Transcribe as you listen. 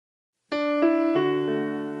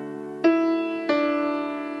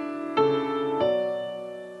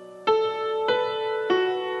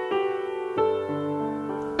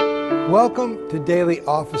Welcome to Daily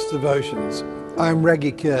Office Devotions. I'm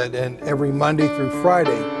Reggie Kidd, and every Monday through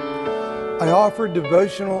Friday, I offer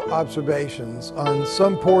devotional observations on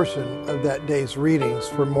some portion of that day's readings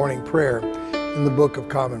for morning prayer in the Book of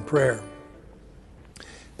Common Prayer.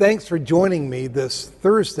 Thanks for joining me this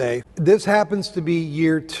Thursday. This happens to be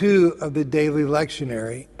year 2 of the daily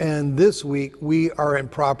lectionary, and this week we are in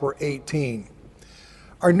Proper 18.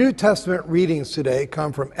 Our New Testament readings today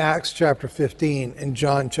come from Acts chapter 15 and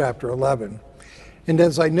John chapter 11. And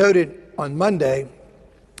as I noted on Monday,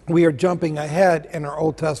 we are jumping ahead in our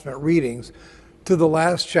Old Testament readings to the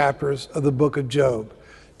last chapters of the book of Job.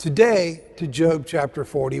 Today to Job chapter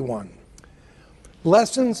 41.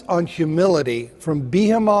 Lessons on humility from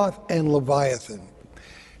Behemoth and Leviathan.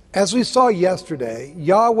 As we saw yesterday,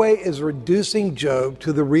 Yahweh is reducing Job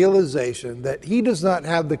to the realization that he does not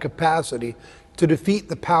have the capacity to defeat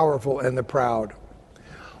the powerful and the proud.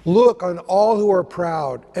 Look on all who are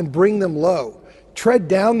proud and bring them low. Tread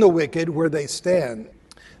down the wicked where they stand.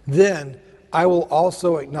 Then I will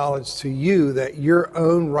also acknowledge to you that your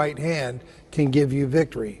own right hand can give you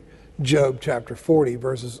victory. Job chapter 40,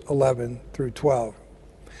 verses 11 through 12.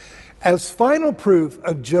 As final proof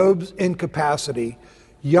of Job's incapacity,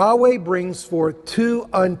 Yahweh brings forth 2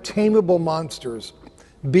 untamable monsters,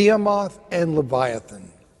 Behemoth and Leviathan.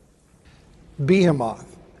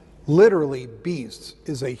 Behemoth, literally beasts,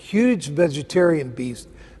 is a huge vegetarian beast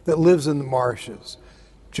that lives in the marshes.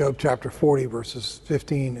 Job chapter 40, verses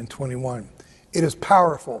 15 and 21. It is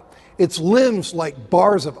powerful. Its limbs like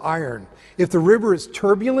bars of iron. If the river is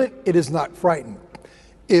turbulent, it is not frightened,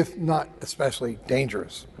 if not especially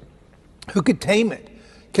dangerous. Who could tame it?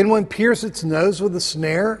 Can one pierce its nose with a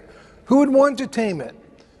snare? Who would want to tame it?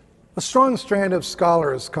 A strong strand of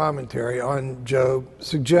scholars' commentary on Job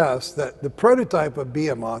suggests that the prototype of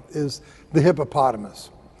Behemoth is the hippopotamus.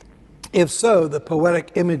 If so, the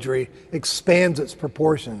poetic imagery expands its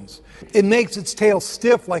proportions. It makes its tail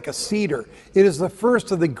stiff like a cedar. It is the first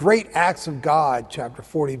of the great acts of God, chapter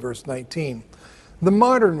 40, verse 19. The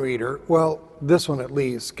modern reader, well, this one at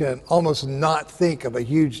least, can almost not think of a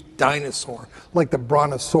huge dinosaur like the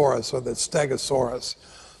Brontosaurus or the Stegosaurus.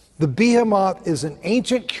 The behemoth is an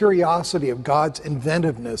ancient curiosity of God's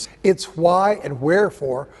inventiveness. Its why and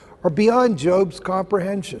wherefore are beyond Job's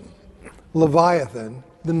comprehension. Leviathan,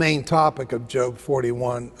 the main topic of Job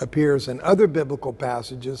 41, appears in other biblical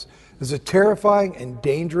passages as a terrifying and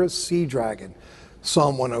dangerous sea dragon.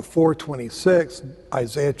 Psalm 104:26,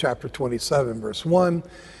 Isaiah chapter 27, verse 1,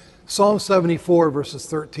 Psalm 74, verses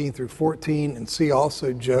 13 through 14, and see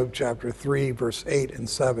also Job chapter 3, verse 8 and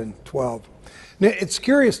 7, 12. Now, it's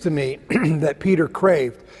curious to me that Peter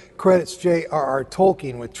Kraft credits J.R.R.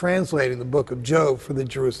 Tolkien with translating the book of Job for the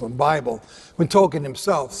Jerusalem Bible, when Tolkien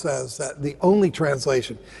himself says that the only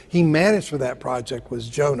translation he managed for that project was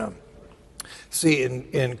Jonah. See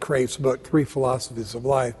in Kraft's book, 3 Philosophies of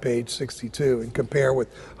Life, page 62, and compare with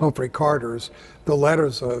Humphrey Carter's The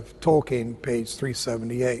Letters of Tolkien, page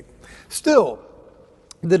 378. Still,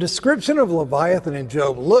 the description of Leviathan in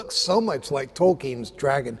Job looks so much like Tolkien's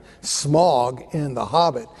dragon Smaug in The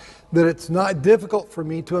Hobbit that it's not difficult for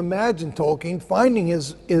me to imagine Tolkien finding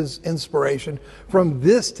his inspiration from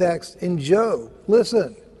this text in Job.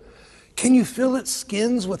 Listen, can you fill its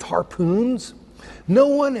skins with harpoons? No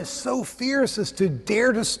one is so fierce as to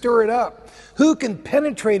dare to stir it up. Who can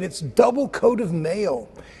penetrate its double coat of mail?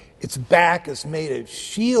 Its back is made of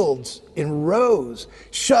shields in rows,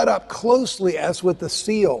 shut up closely as with a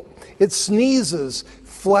seal. Its sneezes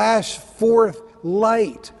flash forth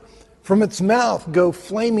light. From its mouth go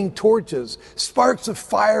flaming torches. Sparks of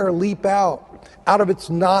fire leap out. Out of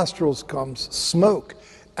its nostrils comes smoke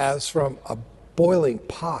as from a boiling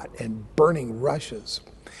pot and burning rushes.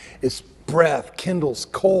 Its breath kindles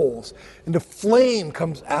coals, and a flame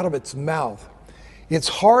comes out of its mouth. Its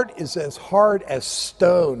heart is as hard as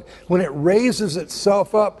stone. When it raises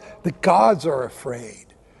itself up, the gods are afraid.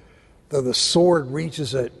 Though the sword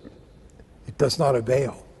reaches it, it does not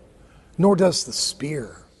avail, nor does the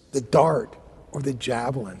spear, the dart, or the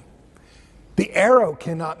javelin. The arrow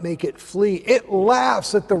cannot make it flee. It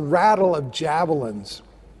laughs at the rattle of javelins.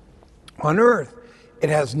 On earth, it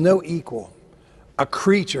has no equal, a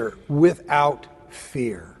creature without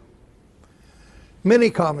fear.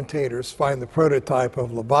 Many commentators find the prototype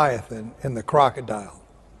of Leviathan in the crocodile.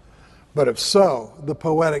 But if so, the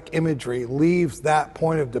poetic imagery leaves that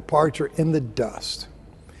point of departure in the dust.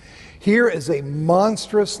 Here is a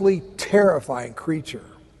monstrously terrifying creature.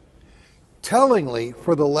 Tellingly,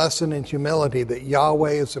 for the lesson in humility that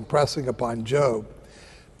Yahweh is impressing upon Job,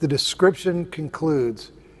 the description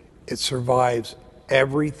concludes, it survives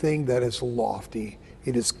everything that is lofty.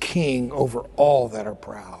 It is king over all that are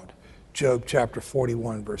proud. Job chapter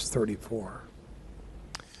 41, verse 34.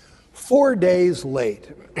 4 days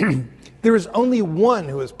late. There is only one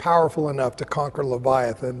who is powerful enough to conquer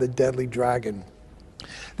Leviathan, the deadly dragon.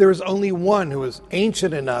 There is only one who is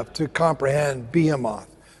ancient enough to comprehend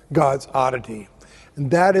Behemoth, God's oddity.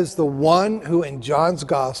 And that is the one who in John's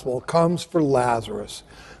gospel comes for Lazarus.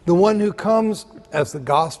 The one who comes, as the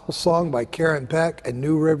gospel song by Karen Peck and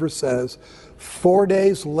New River says, 4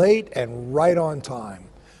 days late and right on time.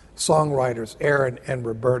 Songwriters Aaron and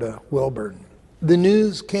Roberta Wilburn. The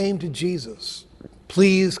news came to Jesus.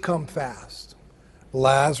 Please come fast.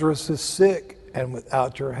 Lazarus is sick, and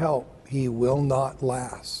without your help, he will not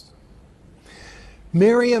last.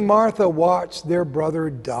 Mary and Martha watched their brother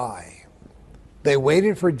die. They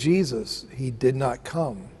waited for Jesus. He did not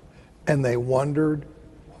come, and they wondered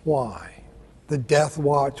why. The death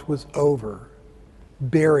watch was over,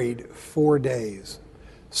 buried 4 days.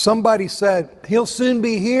 Somebody said, "He'll soon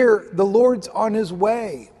be here. The Lord's on his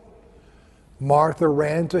way." Martha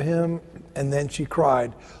ran to him, and then she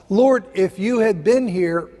cried, "Lord, if you had been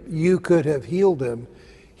here, you could have healed him.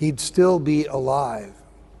 He'd still be alive.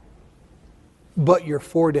 But you're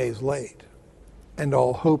 4 days late, and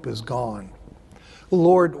all hope is gone.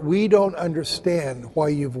 Lord, we don't understand why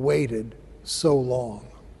you've waited so long."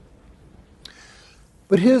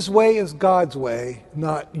 But his way is God's way,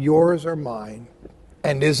 not yours or mine.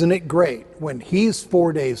 And isn't it great when he's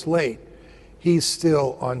 4 days late, he's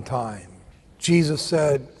still on time? Jesus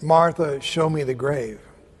said, "Martha, show me the grave."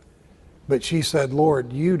 But she said,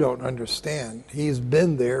 "Lord, you don't understand. He's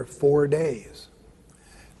been there 4 days."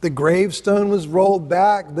 The gravestone was rolled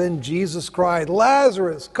back. Then Jesus cried,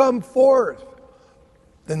 "Lazarus, come forth."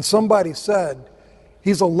 Then somebody said,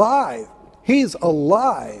 "He's alive. He's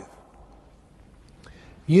alive."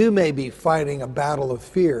 You may be fighting a battle of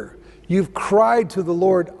fear. You've cried to the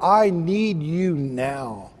Lord, "I need you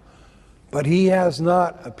now." But he has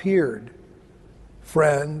not appeared.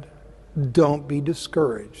 Friend, don't be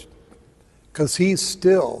discouraged, because he's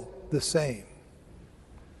still the same.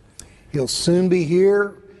 He'll soon be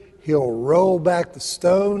here. He'll roll back the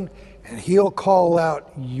stone, and he'll call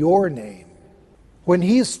out your name. When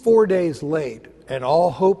he's 4 days late and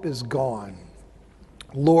all hope is gone,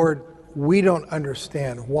 Lord, we don't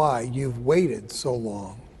understand why you've waited so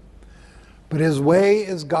long. But his way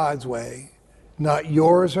is God's way, not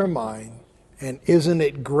yours or mine. And isn't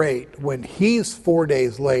it great when he's 4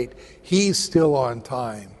 days late, he's still on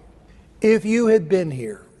time. If you had been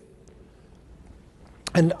here,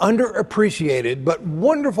 an underappreciated but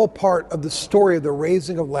wonderful part of the story of the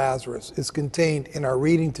raising of Lazarus is contained in our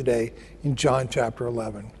reading today in John chapter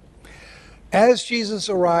 11. As Jesus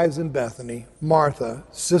arrives in Bethany, Martha,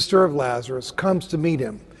 sister of Lazarus, comes to meet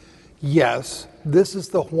him. Yes, this is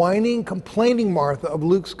the whining, complaining Martha of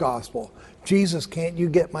Luke's gospel. "Jesus, can't you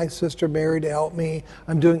get my sister Mary to help me?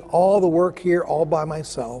 I'm doing all the work here all by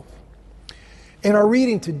myself." In our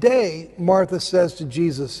reading today, Martha says to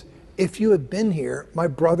Jesus, "If you had been here, my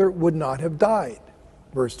brother would not have died."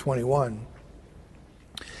 Verse 21.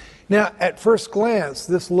 Now, at first glance,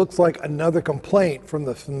 this looks like another complaint from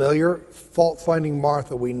the familiar fault-finding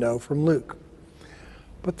Martha we know from Luke.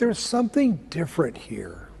 But there's something different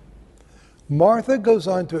here. Martha goes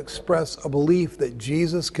on to express a belief that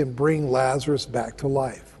Jesus can bring Lazarus back to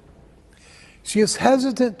life. She is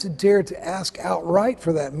hesitant to dare to ask outright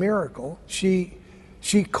for that miracle. She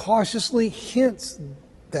cautiously hints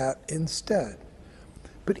that instead.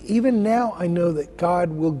 But even now I know that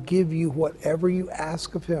God will give you whatever you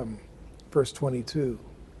ask of him. Verse 22.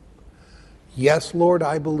 Yes, Lord,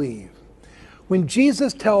 I believe. When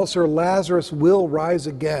Jesus tells her Lazarus will rise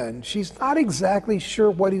again, she's not exactly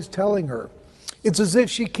sure what he's telling her. It's as if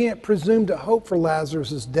she can't presume to hope for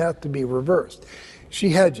Lazarus' death to be reversed. She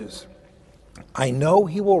hedges. I know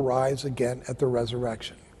he will rise again at the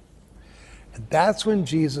resurrection. And that's when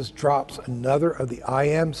Jesus drops another of the I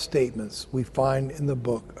am statements we find in the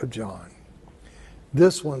book of John.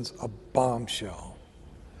 This one's a bombshell.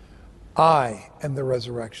 I am the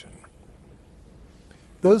resurrection.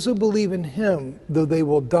 Those who believe in him, though they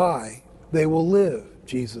will die, they will live,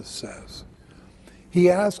 Jesus says. He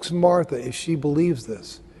asks Martha if she believes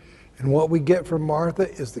this. And what we get from Martha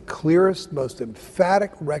is the clearest, most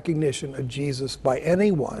emphatic recognition of Jesus by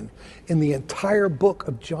anyone in the entire book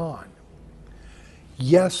of John.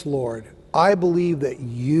 Yes, Lord, I believe that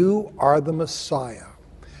you are the Messiah,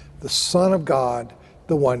 the Son of God,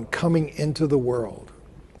 the one coming into the world.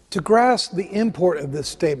 To grasp the import of this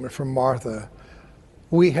statement from Martha,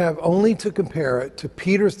 we have only to compare it to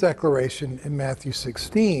Peter's declaration in Matthew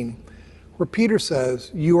 16, where Peter says,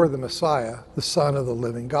 you are the Messiah, the Son of the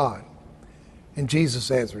living God. And Jesus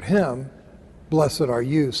answered him, Blessed are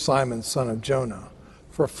you, Simon, son of Jonah,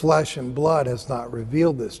 for flesh and blood has not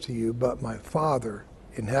revealed this to you, but my Father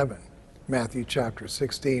in heaven. Matthew chapter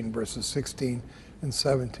 16, verses 16 and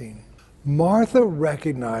 17. Martha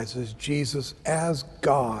recognizes Jesus as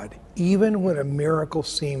God, even when a miracle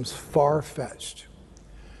seems far-fetched.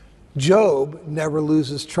 Job never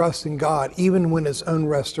loses trust in God, even when his own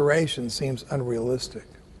restoration seems unrealistic.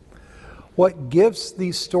 What gifts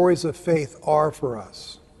these stories of faith are for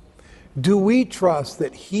us? Do we trust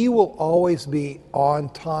that He will always be on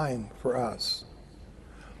time for us?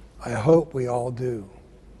 I hope we all do.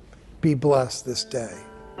 Be blessed this day.